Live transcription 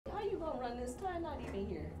gonna run this? Ty not even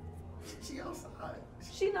here. She outside.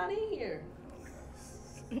 She not in here.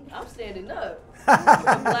 I'm standing up.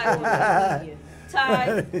 I'm black woman in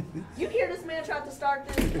Ty, you hear this man tried to start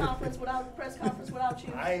this press conference without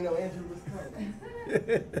you? I ain't know Andrew was coming.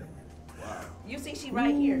 Wow. You see, she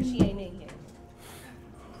right here. She ain't in here.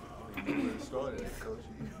 You started it, Coach.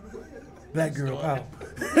 Black girl power.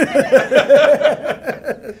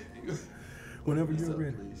 Whenever you're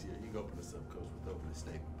ready. Please, yeah, you can open us up, Coach, with opening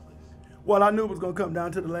statement, please. Well, I knew it was going to come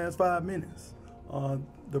down to the last 5 minutes.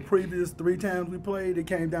 The previous 3 times we played, it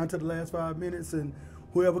came down to the last 5 minutes, and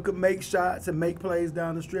whoever could make shots and make plays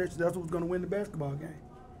down the stretch, that's what was going to win the basketball game.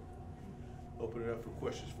 Open it up for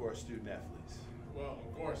questions for our student athletes. Well,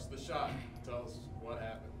 of course, the shot. Tell us what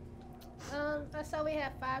happened. I saw we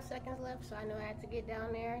had 5 seconds left, so I knew I had to get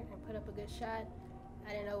down there and put up a good shot.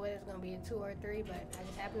 I didn't know whether it was going to be a 2 or a 3, but I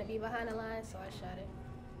just happened to be behind the line, so I shot it.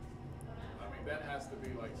 I mean, that has to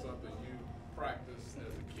be like something you practiced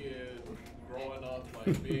as a kid, growing up,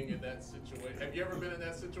 like being in that situation. Have you ever been in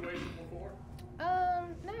that situation before?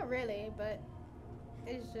 Not really, but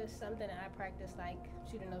it's just something that I practice, like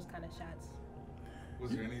shooting those kind of shots.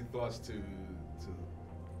 Was there any thoughts to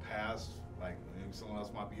pass, like maybe someone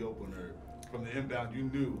else might be open, or from the inbound you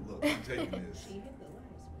knew, look, I'm taking this?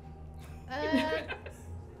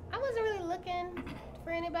 I wasn't really looking for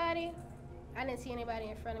anybody. I didn't see anybody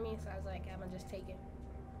in front of me, so I was like, I'm gonna just take it.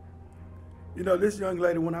 You know, this young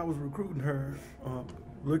lady, when I was recruiting her,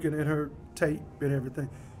 looking at her tape and everything,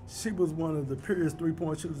 she was one of the purest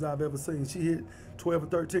three-point shooters I've ever seen. She hit 12 or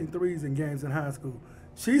 13 threes in games in high school.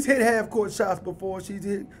 She's hit half-court shots before. She's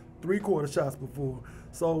hit three-quarter shots before.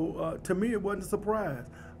 So to me, it wasn't a surprise.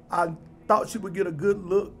 I thought she would get a good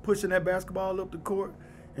look pushing that basketball up the court,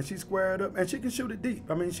 and she squared up, and she can shoot it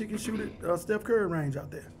deep. I mean, she can shoot it Steph Curry range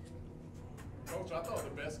out there. Coach, I thought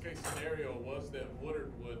the best case scenario was that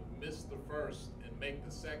Woodard would miss the first and make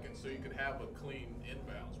the second so you could have a clean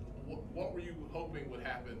inbounds. What were you hoping would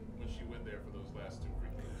happen when she went there for those last 2 free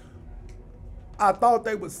throws? I thought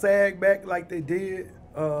they would sag back like they did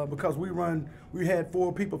because we had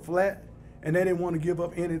 4 people flat, and they didn't want to give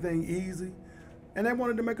up anything easy, and they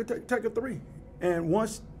wanted to make her take a 3. And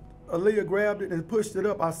once Aaliyah grabbed it and pushed it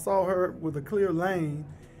up, I saw her with a clear lane,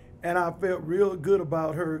 and I felt real good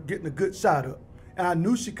about her getting a good shot up. And I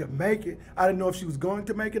knew she could make it. I didn't know if she was going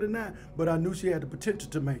to make it or not, but I knew she had the potential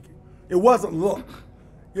to make it. It wasn't luck.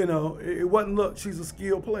 You know, it wasn't luck. She's a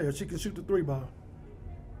skilled player. She can shoot the 3 ball.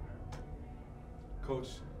 Coach,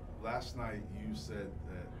 last night you said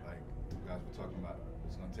that, like, you guys were talking about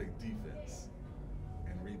it's going to take defense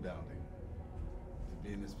and rebounding to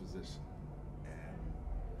be in this position.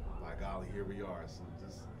 And by golly, here we are. So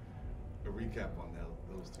just a recap on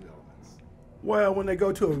those 2 elements. Well, when they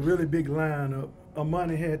go to a really big lineup,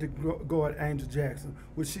 Amani had to guard Angel Jackson,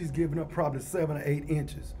 which she's giving up probably 7 or 8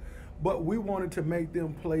 inches. But we wanted to make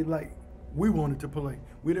them play like we wanted to play.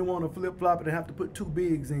 We didn't want to flip-flop it and have to put 2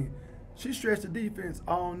 bigs in. She stretched the defense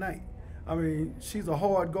all night. I mean, she's a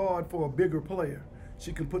hard guard for a bigger player.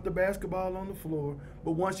 She can put the basketball on the floor,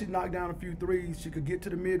 but once she knocked down a few threes, she could get to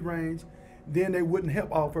the mid-range. Then they wouldn't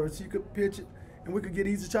help off her. She could pitch it, and we could get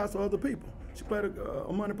easy shots for other people. She played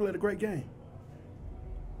Amani played a great game.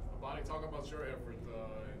 Bonnie, talk about your effort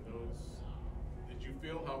in those. Did you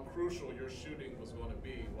feel how crucial your shooting was going to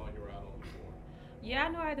be while you were out on the floor? Yeah, I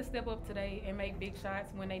knew I had to step up today and make big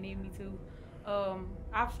shots when they needed me to.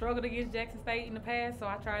 I've struggled against Jackson State in the past, so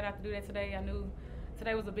I tried not to do that today. I knew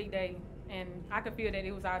today was a big day, and I could feel that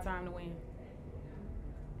it was our time to win.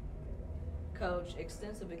 Coach,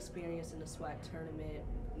 extensive experience in the Swac tournament,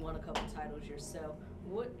 won a couple titles yourself.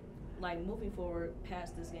 Moving forward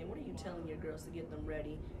past this game, what are you telling your girls to get them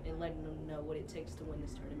ready and letting them know what it takes to win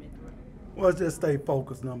this tournament? Well, just stay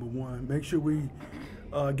focused, number one. Make sure we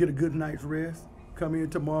get a good night's rest. Come in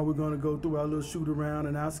tomorrow, we're going to go through our little shoot around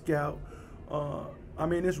and our scout. I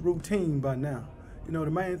mean, it's routine by now. You know,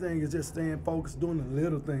 the main thing is just staying focused, doing the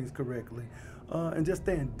little things correctly, and just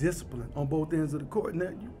staying disciplined on both ends of the court.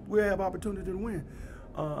 And we'll have opportunity to win.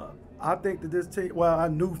 I think that this team, well, I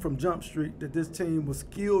knew from Jump Street that this team was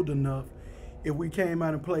skilled enough if we came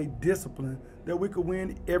out and played discipline that we could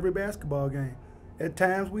win every basketball game. At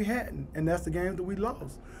times we hadn't, and that's the games that we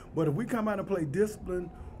lost. But if we come out and play discipline,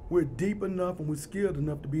 we're deep enough and we're skilled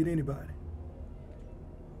enough to beat anybody.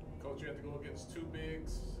 Coach, you have to go against 2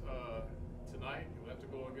 bigs tonight. You have to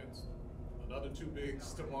go against another 2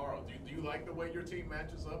 bigs tomorrow. Do you like the way your team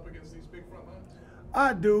matches up against these big front lines?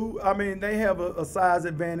 I do. I mean, they have a size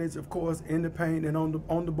advantage, of course, in the paint and on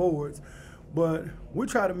the boards. But we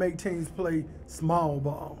try to make teams play small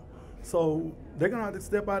ball. So they're gonna have to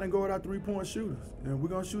step out and go with our 3-point shooters, and we're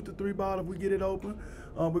gonna shoot the 3 ball if we get it open.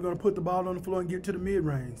 We're gonna put the ball on the floor and get to the mid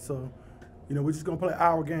range. So, we're just gonna play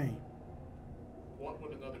our game. What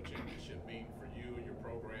would another championship mean for you and your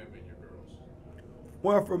program and your girls?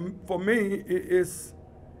 Well, for me, it's,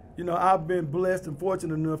 I've been blessed and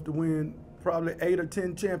fortunate enough to win probably 8 or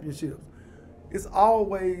 10 championships. It's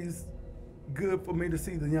always good for me to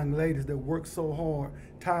see the young ladies that work so hard,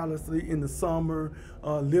 tirelessly in the summer,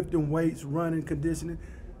 lifting weights, running, conditioning.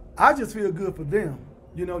 I just feel good for them,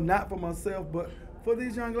 not for myself, but for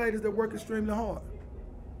these young ladies that work extremely hard.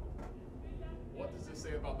 What does this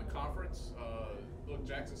say about the conference? Look,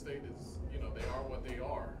 Jackson State is, they are what they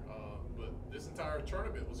are, but this entire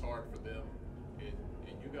tournament was hard for them, and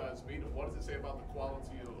you guys beat them. What does it say about the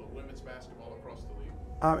quality of women's basketball across the league?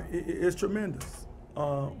 It's tremendous.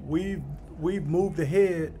 We've moved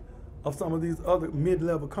ahead of some of these other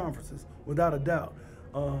mid-level conferences, without a doubt.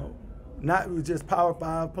 Not with just Power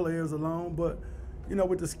 5 players alone, but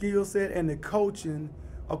with the skill set and the coaching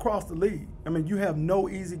across the league. I mean, you have no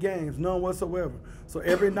easy games, none whatsoever. So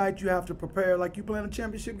every night you have to prepare like you playing a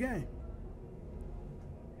championship game.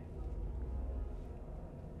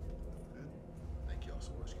 Thank you all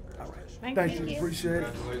so much. Congratulations. Thank you. you. Appreciate it.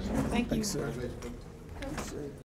 Congratulations. Thank you. Thanks, sir.